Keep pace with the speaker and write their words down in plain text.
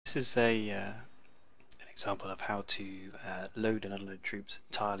This is an example of how to load and unload troops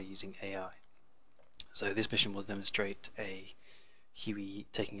entirely using AI. So this mission will demonstrate a Huey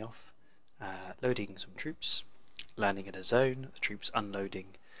taking off, loading some troops, landing in a zone, the troops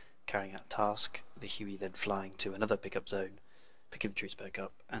unloading, carrying out a task, the Huey then flying to another pickup zone, picking the troops back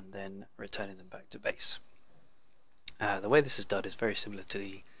up, and then returning them back to base. The way this is done is very similar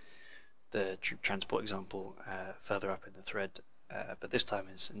to the troop transport example further up in the thread, but this time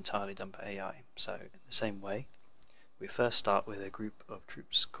is entirely done by AI. So in the same way, we first start with a group of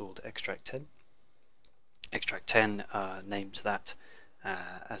troops called Extract 10. Extract 10 named that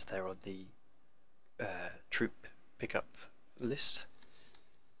as they're on the troop pickup list,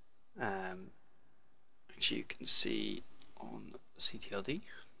 which you can see on CTLD.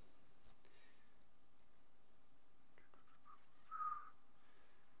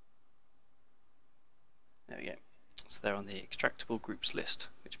 There we go. So they're on the extractable groups list,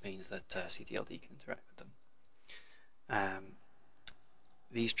 which means that CTLD can interact with them.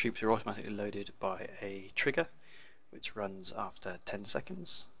 These troops are automatically loaded by a trigger, which runs after 10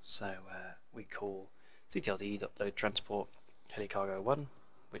 seconds. So we call CTLD.loadTransport helicargo1,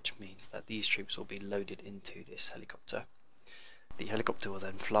 which means that these troops will be loaded into this helicopter. The helicopter will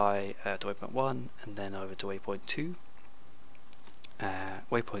then fly to waypoint 1 and then over to waypoint 2.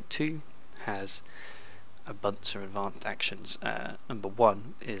 Waypoint 2 has a bunch of advanced actions. Number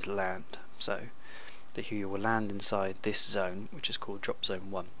 1 is land. So the Huey will land inside this zone, which is called Drop Zone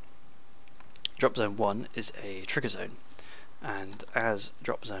 1. Drop Zone 1 is a trigger zone, and as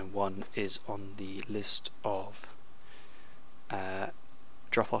Drop Zone 1 is on the list of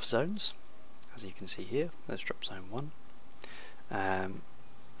drop-off zones, as you can see here, there's Drop Zone 1,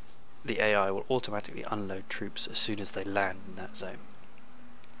 the AI will automatically unload troops as soon as they land in that zone.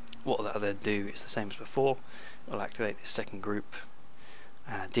 What that'll then do is the same as before. It will activate this second group,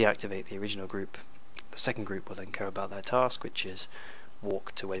 deactivate the original group. The second group will then go about their task, which is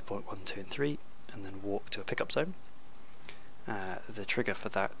walk to waypoint 1, 2 and 3 and then walk to a pickup zone. The trigger for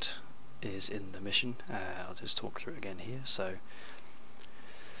that is in the mission. I'll just talk through it again here. So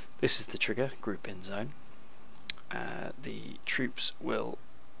this is the trigger, group in zone. The troops will,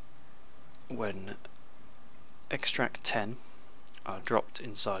 when Extract 10 are dropped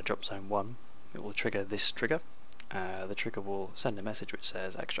inside Drop Zone 1, it will trigger this trigger. The trigger will send a message which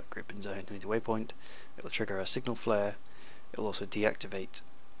says extract group in zone into waypoint. It will trigger a signal flare. It will also deactivate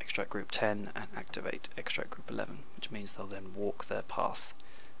extract group 10 and activate extract group 11, which means they'll then walk their path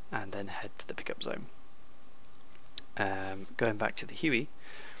and then head to the pickup zone. Going back to the Huey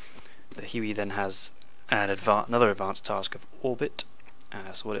then has another advanced task of orbit.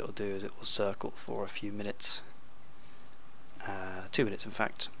 So what it will do is it will circle for a few minutes, 2 minutes in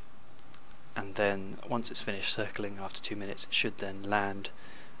fact, and then once it's finished circling after 2 minutes, it should then land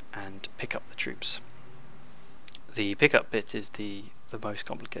and pick up the troops. The pickup bit is the most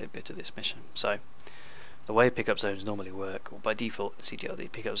complicated bit of this mission. So the way pickup zones normally work, or by default in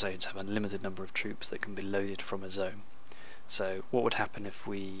CTLD, pickup zones have a limited number of troops that can be loaded from a zone. So what would happen if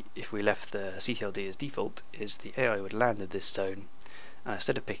we left the CTLD as default is the AI would land in this zone, and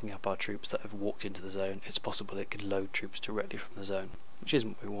instead of picking up our troops that have walked into the zone, it's possible it can load troops directly from the zone, which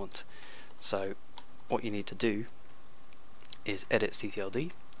isn't what we want. So what you need to do is edit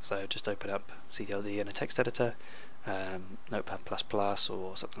CTLD. So just open up CTLD in a text editor, Notepad++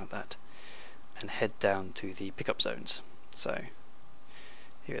 or something like that, and head down to the pickup zones. So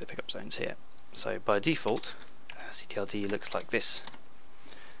here are the pickup zones here. So by default, CTLD looks like this,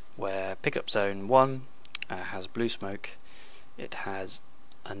 where pickup zone 1 has blue smoke. It has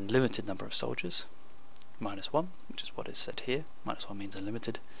unlimited number of soldiers, -1, which is what is said here. -1 means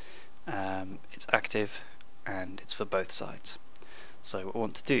unlimited. It's active and it's for both sides. So what we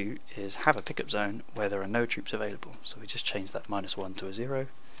want to do is have a pickup zone where there are no troops available. So we just change that -1 to a 0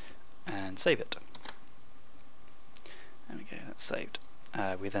 and save it. There we go, that's saved.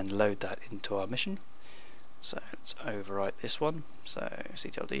 We then load that into our mission. So let's overwrite this one. So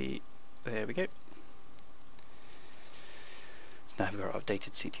CTLD, there we go. Now we've got our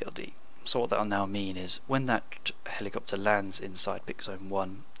updated CTLD. So what that'll now mean is when that helicopter lands inside pick zone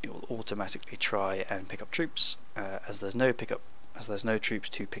 1, it will automatically try and pick up troops. As there's no troops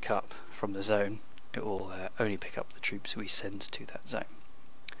to pick up from the zone, it will only pick up the troops we send to that zone.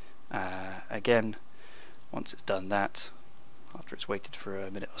 Again, once it's done that, after it's waited for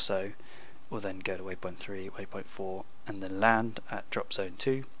a minute or so, we'll then go to waypoint 3, waypoint 4, and then land at Drop Zone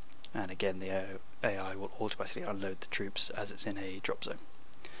 2. And again, the AI will automatically unload the troops as it's in a drop zone.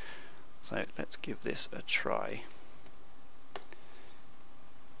 So let's give this a try.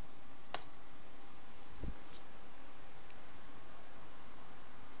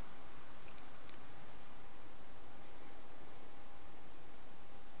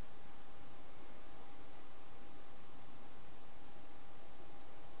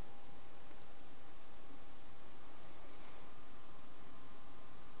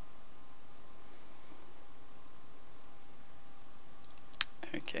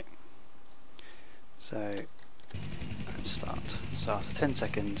 So let's start. So after 10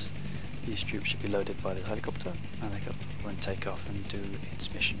 seconds these troops should be loaded by the helicopter, and the helicopter will then take off and do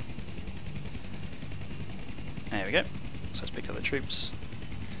its mission. There we go. So let's pick up the troops.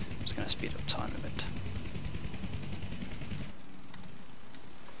 I'm just going to speed up time a bit.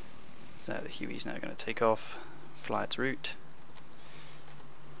 So the Huey is now going to take off, fly its route.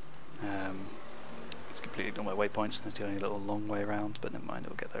 It's completely ignored my waypoints, and it's going a little long way around, but never mind, it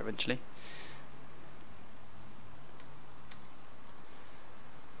will get there eventually.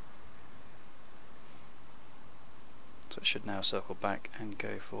 So it should now circle back and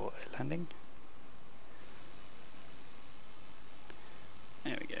go for a landing.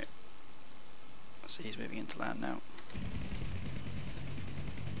 There we go. So he's moving into land now.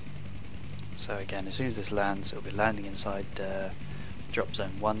 So again, as soon as this lands, it will be landing inside drop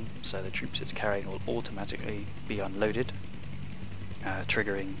zone 1, so the troops it's carrying will automatically be unloaded,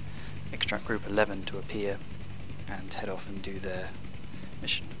 triggering extract group 11 to appear and head off and do their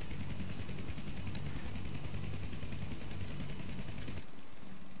mission.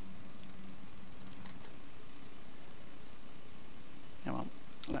 Come on,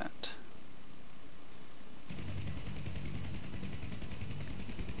 land.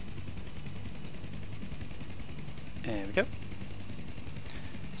 There we go.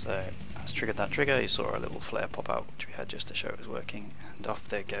 So that's triggered that trigger. You saw a little flare pop out which we had just to show it was working, and off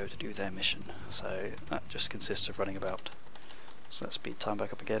they go to do their mission. So that just consists of running about. So let's speed time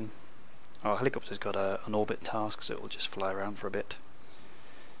back up again. Our helicopter's got an orbit task, so it will just fly around for a bit.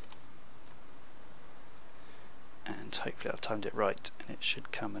 And hopefully I've timed it right and it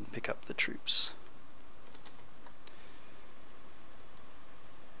should come and pick up the troops.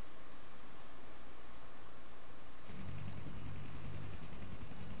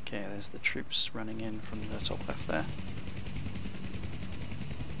 Okay, there's the troops running in from the top left there.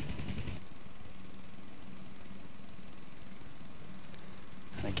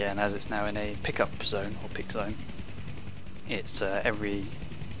 And again, as it's now in a pickup zone or pick zone, it's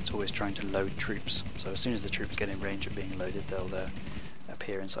always trying to load troops. So as soon as the troops get in range of being loaded, they'll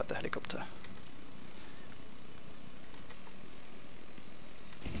appear inside the helicopter.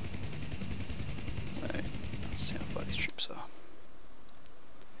 So let's see how far these troops are.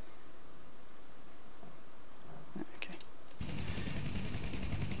 Okay.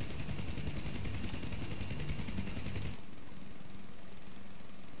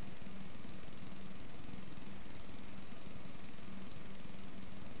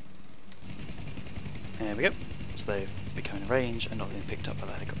 There we go. So they've become in range and not being picked up by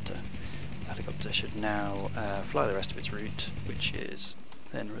the helicopter. The helicopter should now fly the rest of its route, which is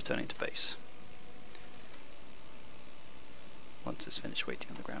then returning to base once it's finished waiting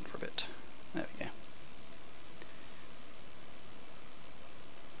on the ground for a bit. There we go.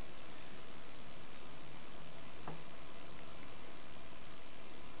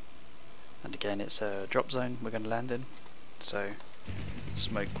 And again, it's a drop zone we're going to land in, so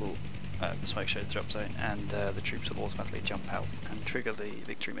smoke will the smoke shows the drop zone, and the troops will automatically jump out and trigger the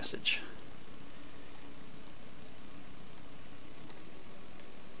victory message.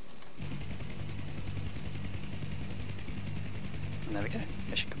 And there we go,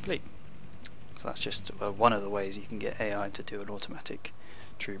 mission complete. So that's just one of the ways you can get AI to do an automatic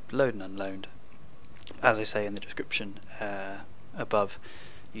troop load and unload. As I say in the description above,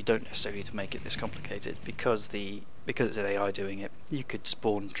 you don't necessarily need to make it this complicated, because it's an AI doing it. You could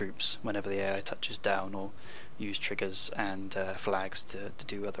spawn troops whenever the AI touches down, or use triggers and flags to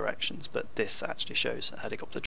do other actions, but this actually shows a helicopter